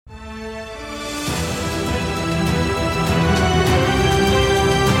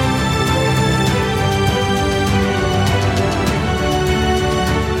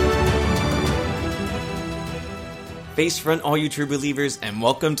Face front, all you true believers, and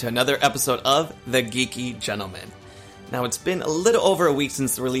welcome to another episode of The Geeky Gentleman. Now, it's been a little over a week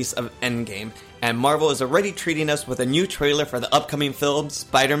since the release of Endgame, and Marvel is already treating us with a new trailer for the upcoming film,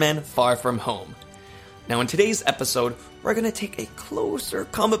 Spider-Man Far From Home. Now, in today's episode, we're going to take a closer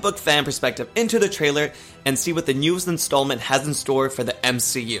comic book fan perspective into the trailer and see what the newest installment has in store for the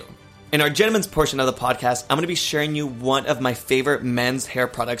MCU. In our Gentleman's portion of the podcast, I'm going to be sharing you one of my favorite men's hair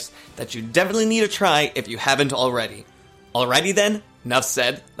products that you definitely need to try if you haven't already. Alrighty then, enough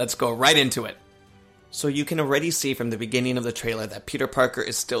said, let's go right into it. So you can already see from the beginning of the trailer that Peter Parker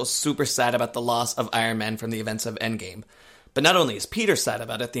is still super sad about the loss of Iron Man from the events of Endgame. But not only is Peter sad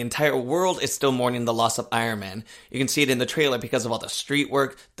about it, the entire world is still mourning the loss of Iron Man. You can see it in the trailer because of all the street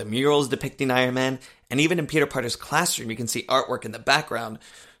work, the murals depicting Iron Man, and even in Peter Parker's classroom you can see artwork in the background.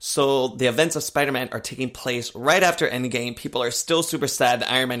 So the events of Spider-Man are taking place right after Endgame. People are still super sad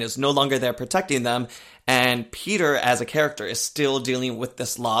that Iron Man is no longer there protecting them, and Peter as a character is still dealing with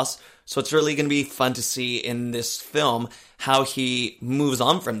this loss. So it's really going to be fun to see in this film how he moves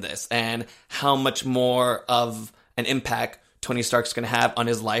on from this and how much more of an impact Tony Stark's going to have on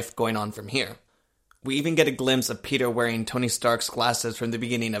his life going on from here. We even get a glimpse of Peter wearing Tony Stark's glasses from the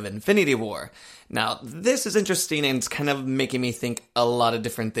beginning of Infinity War. Now, this is interesting and it's kind of making me think a lot of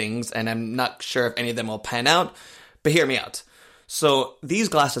different things, and I'm not sure if any of them will pan out, but hear me out. So, these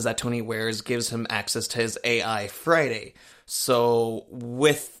glasses that Tony wears gives him access to his AI Friday. So,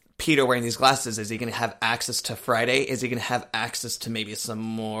 with Peter wearing these glasses, is he going to have access to Friday? Is he going to have access to maybe some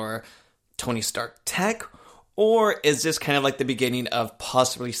more Tony Stark tech? Or is this kind of like the beginning of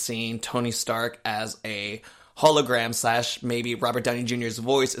possibly seeing Tony Stark as a hologram / maybe Robert Downey Jr.'s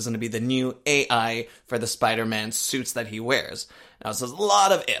voice is going to be the new AI for the Spider-Man suits that he wears? Now, this is a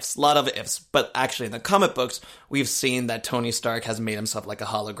lot of ifs, but actually in the comic books, we've seen that Tony Stark has made himself like a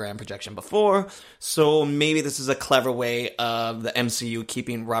hologram projection before, so maybe this is a clever way of the MCU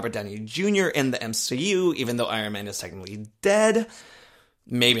keeping Robert Downey Jr. in the MCU, even though Iron Man is technically dead.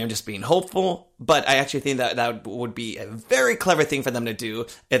 Maybe I'm just being hopeful, but I actually think that that would be a very clever thing for them to do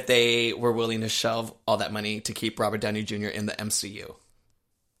if they were willing to shove all that money to keep Robert Downey Jr. in the MCU.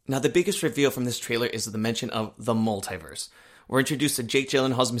 Now, the biggest reveal from this trailer is the mention of the multiverse. We're introduced to Jake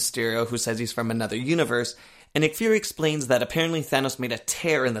Gyllenhaal's Mysterio, who says he's from another universe, and Nick Fury explains that apparently Thanos made a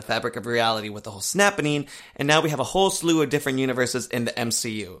tear in the fabric of reality with the whole snapping, and now we have a whole slew of different universes in the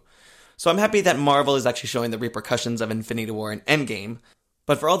MCU. So I'm happy that Marvel is actually showing the repercussions of Infinity War and Endgame.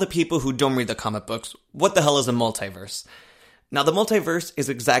 But for all the people who don't read the comic books, what the hell is a multiverse? Now, the multiverse is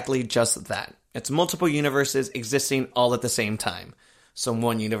exactly just that. It's multiple universes existing all at the same time. So in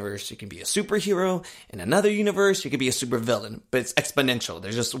one universe, you can be a superhero. In another universe, you can be a supervillain. But it's exponential.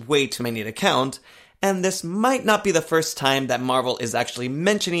 There's just way too many to count. And this might not be the first time that Marvel is actually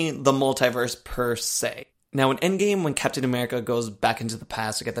mentioning the multiverse per se. Now, in Endgame, when Captain America goes back into the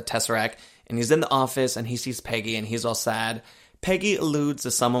past to get the Tesseract, and he's in the office and he sees Peggy and he's all sad, Peggy alludes to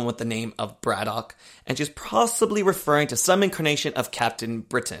someone with the name of Braddock, and she's possibly referring to some incarnation of Captain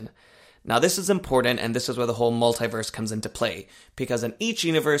Britain. Now, this is important, and this is where the whole multiverse comes into play, because in each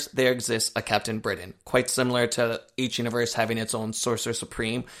universe, there exists a Captain Britain. Quite similar to each universe having its own Sorcerer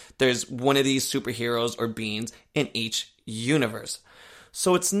Supreme, there's one of these superheroes or beings in each universe.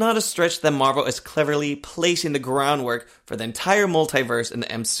 So it's not a stretch that Marvel is cleverly placing the groundwork for the entire multiverse in the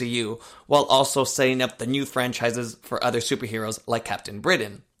MCU, while also setting up the new franchises for other superheroes like Captain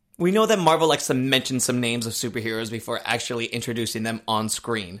Britain. We know that Marvel likes to mention some names of superheroes before actually introducing them on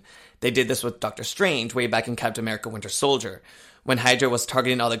screen. They did this with Doctor Strange way back in Captain America Winter Soldier. When Hydra was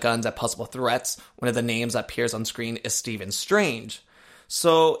targeting all the guns at possible threats, one of the names that appears on screen is Stephen Strange.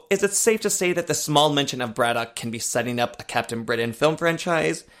 So, is it safe to say that the small mention of Braddock can be setting up a Captain Britain film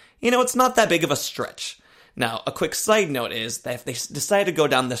franchise? You know, it's not that big of a stretch. Now, a quick side note is that if they decide to go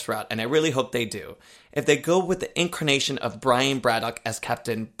down this route, and I really hope they do, if they go with the incarnation of Brian Braddock as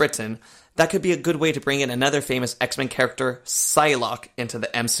Captain Britain, that could be a good way to bring in another famous X-Men character, Psylocke, into the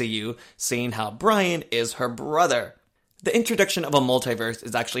MCU, seeing how Brian is her brother. The introduction of a multiverse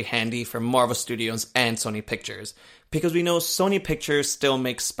is actually handy for Marvel Studios and Sony Pictures, because we know Sony Pictures still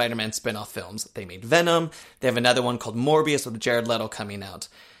makes Spider-Man spin-off films. They made Venom, they have another one called Morbius with Jared Leto coming out.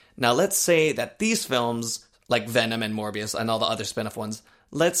 Now let's say that these films, like Venom and Morbius and all the other spin-off ones,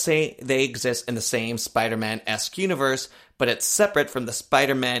 let's say they exist in the same Spider-Man-esque universe, but it's separate from the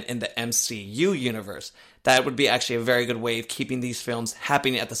Spider-Man in the MCU universe. That would be actually a very good way of keeping these films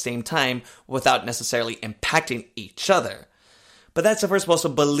happening at the same time without necessarily impacting each other. But that's if we're supposed to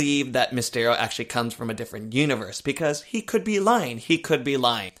believe that Mysterio actually comes from a different universe, because he could be lying.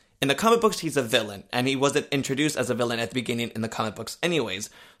 In the comic books, he's a villain, and he wasn't introduced as a villain at the beginning in the comic books anyways,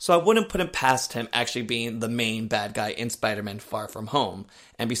 so I wouldn't put him past him actually being the main bad guy in Spider-Man Far From Home.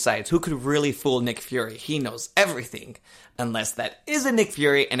 And besides, who could really fool Nick Fury? He knows everything. Unless that isn't Nick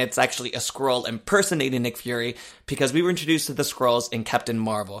Fury, and it's actually a Skrull impersonating Nick Fury, because we were introduced to the Skrulls in Captain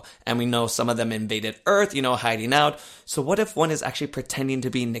Marvel, and we know some of them invaded Earth, hiding out. So what if one is actually pretending to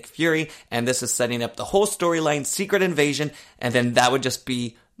be Nick Fury, and this is setting up the whole storyline, secret invasion, and then that would just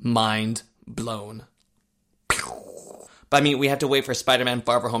be mind blown. But I mean, we have to wait for Spider-Man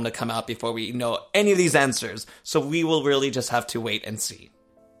Far From Home to come out before we know any of these answers, so we will really just have to wait and see.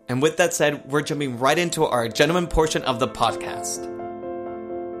 And with that said, we're jumping right into our gentleman portion of the podcast.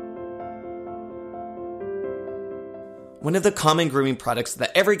 One of the common grooming products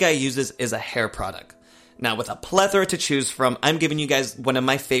that every guy uses is a hair product. Now, with a plethora to choose from, I'm giving you guys one of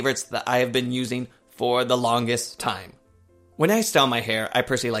my favorites that I have been using for the longest time. When I style my hair, I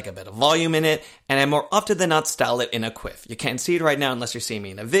personally like a bit of volume in it, and I more often than not style it in a quiff. You can't see it right now unless you're seeing me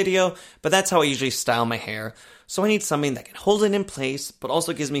in a video, but that's how I usually style my hair. So I need something that can hold it in place, but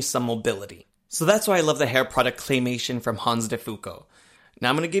also gives me some mobility. So that's why I love the hair product Claymation from Hans de Foucault. Now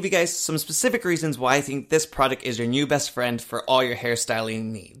I'm going to give you guys some specific reasons why I think this product is your new best friend for all your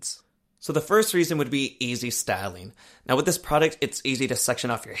hairstyling needs. So the first reason would be easy styling. Now with this product, it's easy to section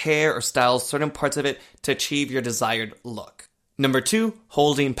off your hair or style certain parts of it to achieve your desired look. Number 2,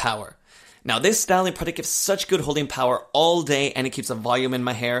 holding power. Now this styling product gives such good holding power all day, and it keeps the volume in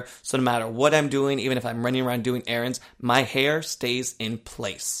my hair, so no matter what I'm doing, even if I'm running around doing errands, my hair stays in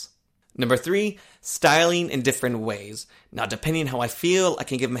place. Number 3, styling in different ways. Now depending on how I feel, I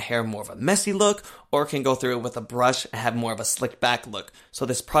can give my hair more of a messy look, or can go through it with a brush and have more of a slicked back look. So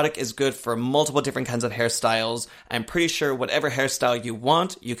this product is good for multiple different kinds of hairstyles. I'm pretty sure whatever hairstyle you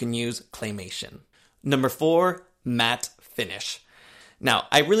want, you can use Claymation. Number 4, matte finish. Now,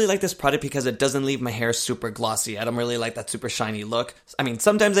 I really like this product because it doesn't leave my hair super glossy. I don't really like that super shiny look. I mean,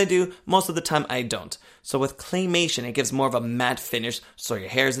 sometimes I do, most of the time I don't. So with Claymation, it gives more of a matte finish, so your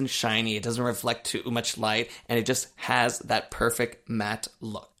hair isn't shiny, it doesn't reflect too much light, and it just has that perfect matte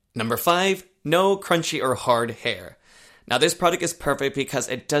look. Number 5, no crunchy or hard hair. Now, this product is perfect because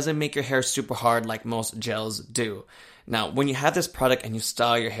it doesn't make your hair super hard like most gels do. Now, when you have this product and you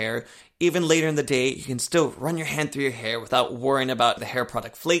style your hair, even later in the day, you can still run your hand through your hair without worrying about the hair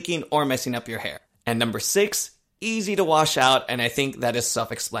product flaking or messing up your hair. And number 6, easy to wash out, and I think that is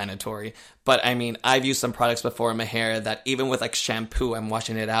self-explanatory. But I mean, I've used some products before in my hair that even with like shampoo, I'm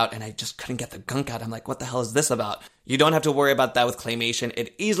washing it out and I just couldn't get the gunk out. I'm like, what the hell is this about? You don't have to worry about that with Claymation.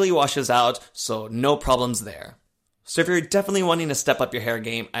 It easily washes out, so no problems there. So if you're definitely wanting to step up your hair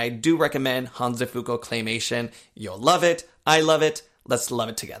game, I do recommend Hans de Foucault Claymation. You'll love it. I love it. Let's love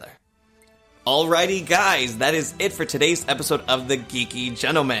it together. Alrighty guys, that is it for today's episode of The Geeky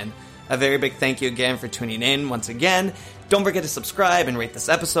Gentleman. A very big thank you again for tuning in once again. Don't forget to subscribe and rate this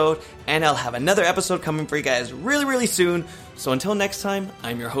episode, and I'll have another episode coming for you guys really, really soon. So until next time,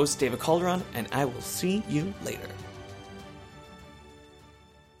 I'm your host, David Calderon, and I will see you later.